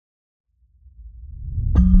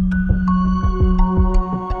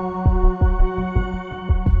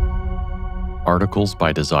Articles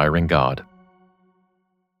by Desiring God.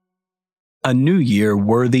 A New Year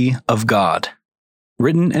Worthy of God.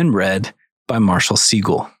 Written and read by Marshall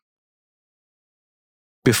Siegel.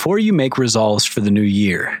 Before you make resolves for the new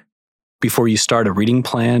year, before you start a reading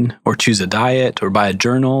plan, or choose a diet, or buy a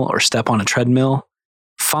journal, or step on a treadmill,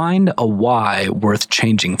 find a why worth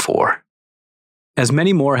changing for. As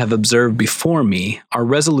many more have observed before me, our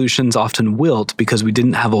resolutions often wilt because we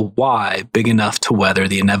didn't have a why big enough to weather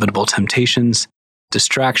the inevitable temptations,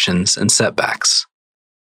 distractions, and setbacks.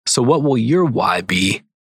 So what will your why be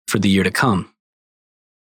for the year to come?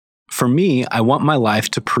 For me, I want my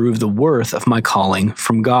life to prove the worth of my calling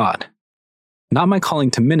from God. Not my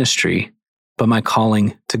calling to ministry, but my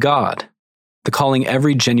calling to God, the calling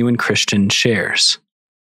every genuine Christian shares.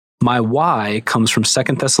 My why comes from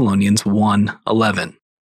 2 Thessalonians 1:11.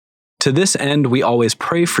 To this end, we always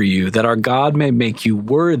pray for you that our God may make you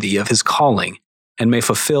worthy of his calling and may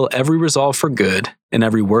fulfill every resolve for good and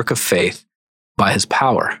every work of faith by his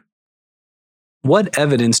power. What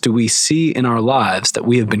evidence do we see in our lives that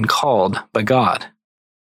we have been called by God?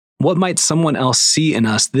 What might someone else see in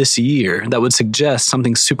us this year that would suggest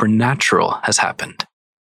something supernatural has happened?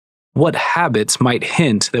 What habits might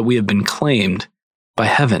hint that we have been claimed by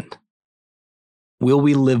heaven? Will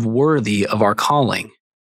we live worthy of our calling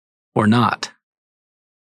or not?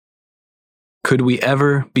 Could we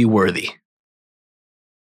ever be worthy?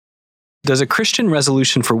 Does a Christian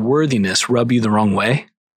resolution for worthiness rub you the wrong way?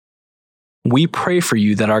 We pray for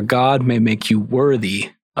you that our God may make you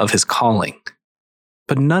worthy of his calling.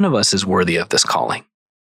 But none of us is worthy of this calling.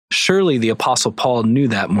 Surely the Apostle Paul knew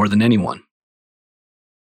that more than anyone.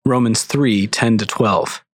 Romans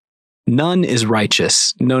 3:10-12. None is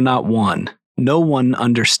righteous, no, not one. No one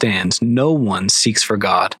understands, no one seeks for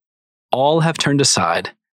God. All have turned aside,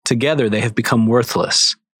 together they have become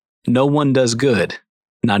worthless. No one does good,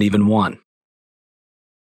 not even one.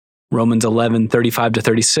 Romans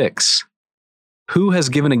 11:35-36. Who has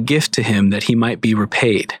given a gift to him that he might be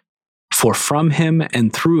repaid? For from him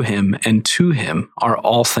and through him and to him are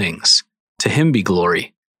all things. To him be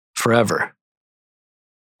glory forever.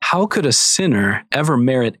 How could a sinner ever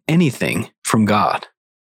merit anything from God?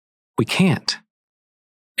 We can't.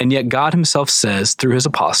 And yet God himself says through his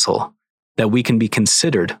apostle that we can be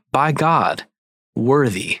considered by God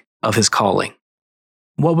worthy of his calling.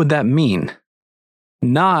 What would that mean?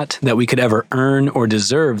 Not that we could ever earn or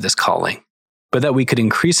deserve this calling, but that we could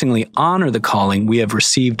increasingly honor the calling we have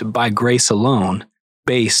received by grace alone,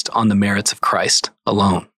 based on the merits of Christ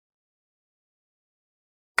alone.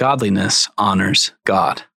 Godliness honors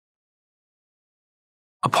God.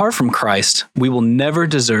 Apart from Christ, we will never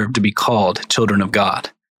deserve to be called children of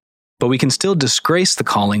God, but we can still disgrace the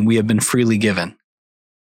calling we have been freely given.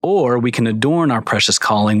 Or we can adorn our precious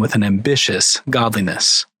calling with an ambitious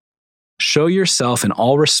godliness. Show yourself in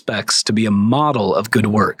all respects to be a model of good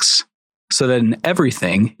works, so that in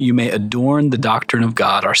everything you may adorn the doctrine of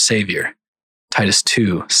God our Savior. Titus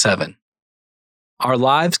 2:7. Our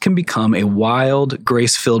lives can become a wild,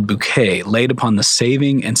 grace-filled bouquet laid upon the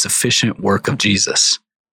saving and sufficient work of Jesus,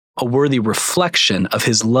 a worthy reflection of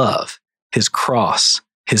his love, his cross,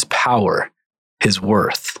 his power, his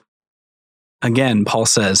worth. Again, Paul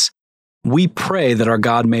says, we pray that our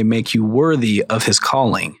God may make you worthy of his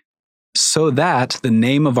calling, so that the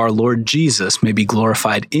name of our Lord Jesus may be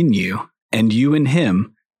glorified in you, and you in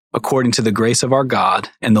him, according to the grace of our God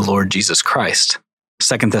and the Lord Jesus Christ.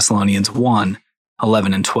 2 Thessalonians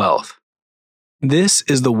 1:11-12. This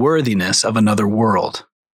is the worthiness of another world.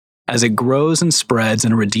 As it grows and spreads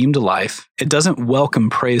in a redeemed life, it doesn't welcome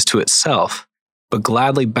praise to itself, but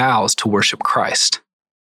gladly bows to worship Christ.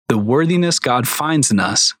 The worthiness God finds in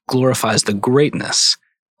us glorifies the greatness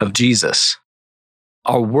of Jesus.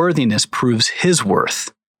 Our worthiness proves his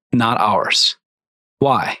worth, not ours.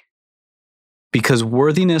 Why? Because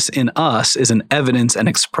worthiness in us is an evidence and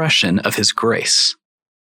expression of his grace.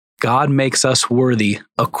 God makes us worthy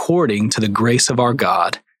according to the grace of our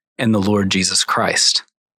God and the Lord Jesus Christ.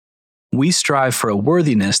 We strive for a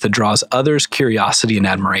worthiness that draws others' curiosity and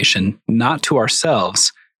admiration, not to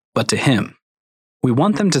ourselves, but to him. We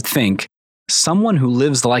want them to think, someone who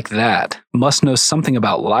lives like that must know something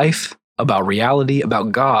about life, about reality,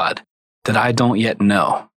 about God, that I don't yet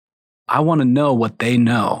know. I want to know what they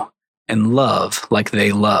know and love like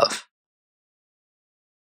they love.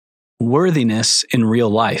 Worthiness in real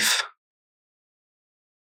life.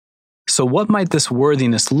 So what might this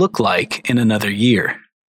worthiness look like in another year?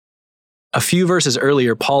 A few verses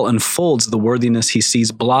earlier, Paul unfolds the worthiness he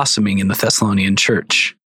sees blossoming in the Thessalonian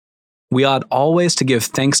church. We ought always to give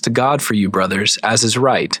thanks to God for you, brothers, as is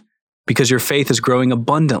right, because your faith is growing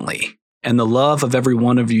abundantly, and the love of every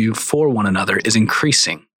one of you for one another is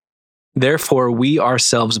increasing. Therefore, we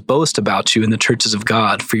ourselves boast about you in the churches of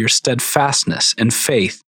God for your steadfastness and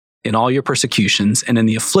faith in all your persecutions and in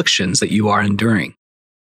the afflictions that you are enduring.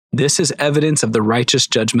 This is evidence of the righteous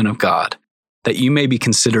judgment of God, that you may be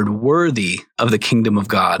considered worthy of the kingdom of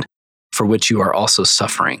God, for which you are also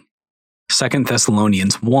suffering. 2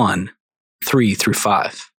 Thessalonians 1,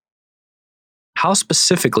 3-5. How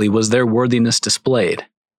specifically was their worthiness displayed?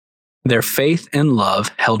 Their faith and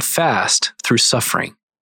love held fast through suffering,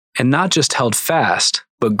 and not just held fast,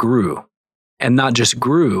 but grew, and not just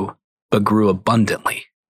grew, but grew abundantly.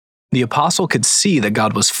 The apostle could see that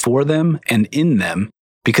God was for them and in them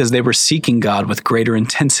because they were seeking God with greater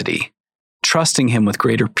intensity, trusting Him with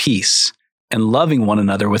greater peace, and loving one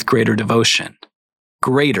another with greater devotion.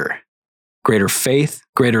 Greater faith,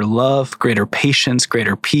 greater love, greater patience,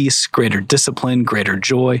 greater peace, greater discipline, greater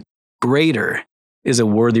joy. Greater is a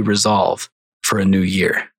worthy resolve for a new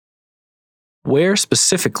year. Where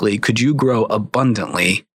specifically could you grow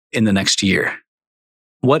abundantly in the next year?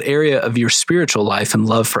 What area of your spiritual life and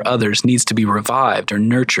love for others needs to be revived or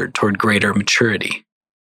nurtured toward greater maturity?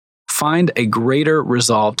 Find a greater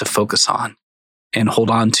resolve to focus on and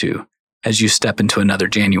hold on to as you step into another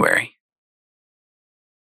January.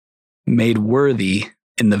 Made worthy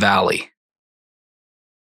in the valley.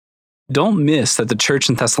 Don't miss that the church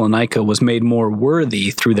in Thessalonica was made more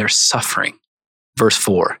worthy through their suffering. Verse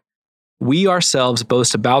 4, we ourselves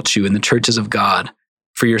boast about you in the churches of God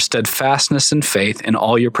for your steadfastness and faith in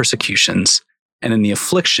all your persecutions and in the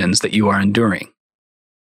afflictions that you are enduring.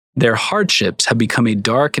 Their hardships have become a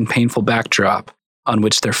dark and painful backdrop on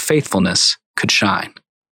which their faithfulness could shine.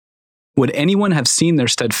 Would anyone have seen their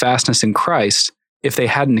steadfastness in Christ if they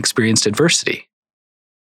hadn't experienced adversity?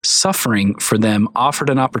 Suffering for them offered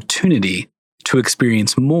an opportunity to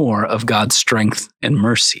experience more of God's strength and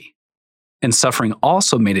mercy. And suffering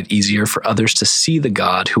also made it easier for others to see the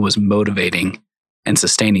God who was motivating and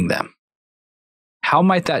sustaining them. How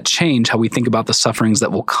might that change how we think about the sufferings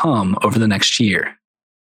that will come over the next year?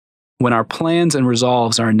 When our plans and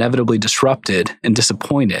resolves are inevitably disrupted and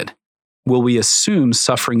disappointed, will we assume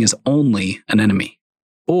suffering is only an enemy?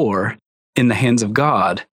 Or, in the hands of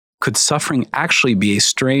God, could suffering actually be a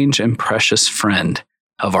strange and precious friend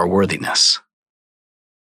of our worthiness?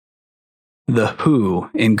 The who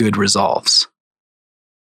in good resolves.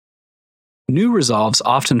 New resolves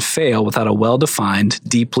often fail without a well-defined,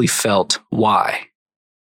 deeply felt why,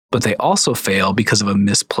 but they also fail because of a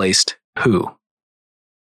misplaced who.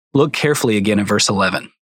 Look carefully again at verse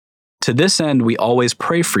 11. To this end we always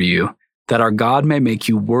pray for you, that our God may make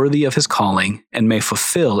you worthy of His calling and may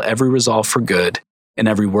fulfill every resolve for good and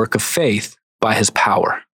every work of faith by His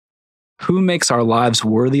power. Who makes our lives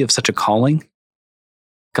worthy of such a calling?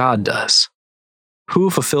 God does. Who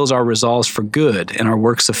fulfills our resolves for good and our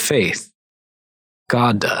works of faith?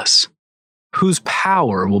 God does. Whose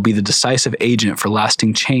power will be the decisive agent for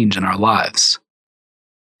lasting change in our lives?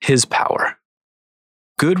 His power.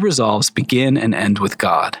 Good resolves begin and end with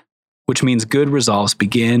God, which means good resolves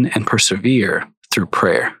begin and persevere through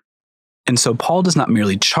prayer. And so Paul does not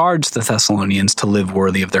merely charge the Thessalonians to live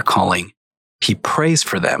worthy of their calling, he prays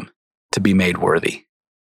for them to be made worthy.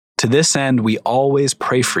 To this end, we always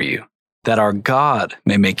pray for you, that our God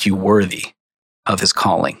may make you worthy of His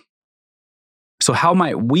calling. So how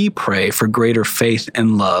might we pray for greater faith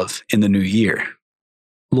and love in the new year?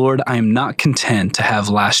 Lord, I am not content to have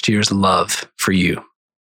last year's love for you.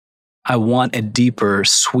 I want a deeper,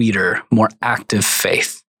 sweeter, more active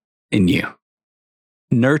faith in you.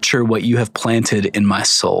 Nurture what you have planted in my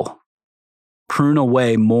soul. Prune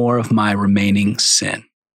away more of my remaining sin.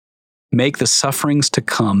 Make the sufferings to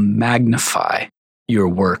come magnify your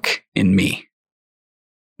work in me.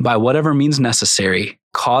 By whatever means necessary,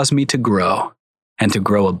 cause me to grow and to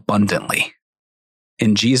grow abundantly.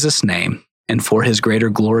 In Jesus' name and for His greater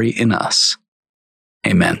glory in us.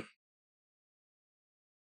 Amen.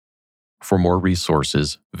 For more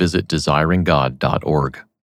resources, visit desiringgod.org.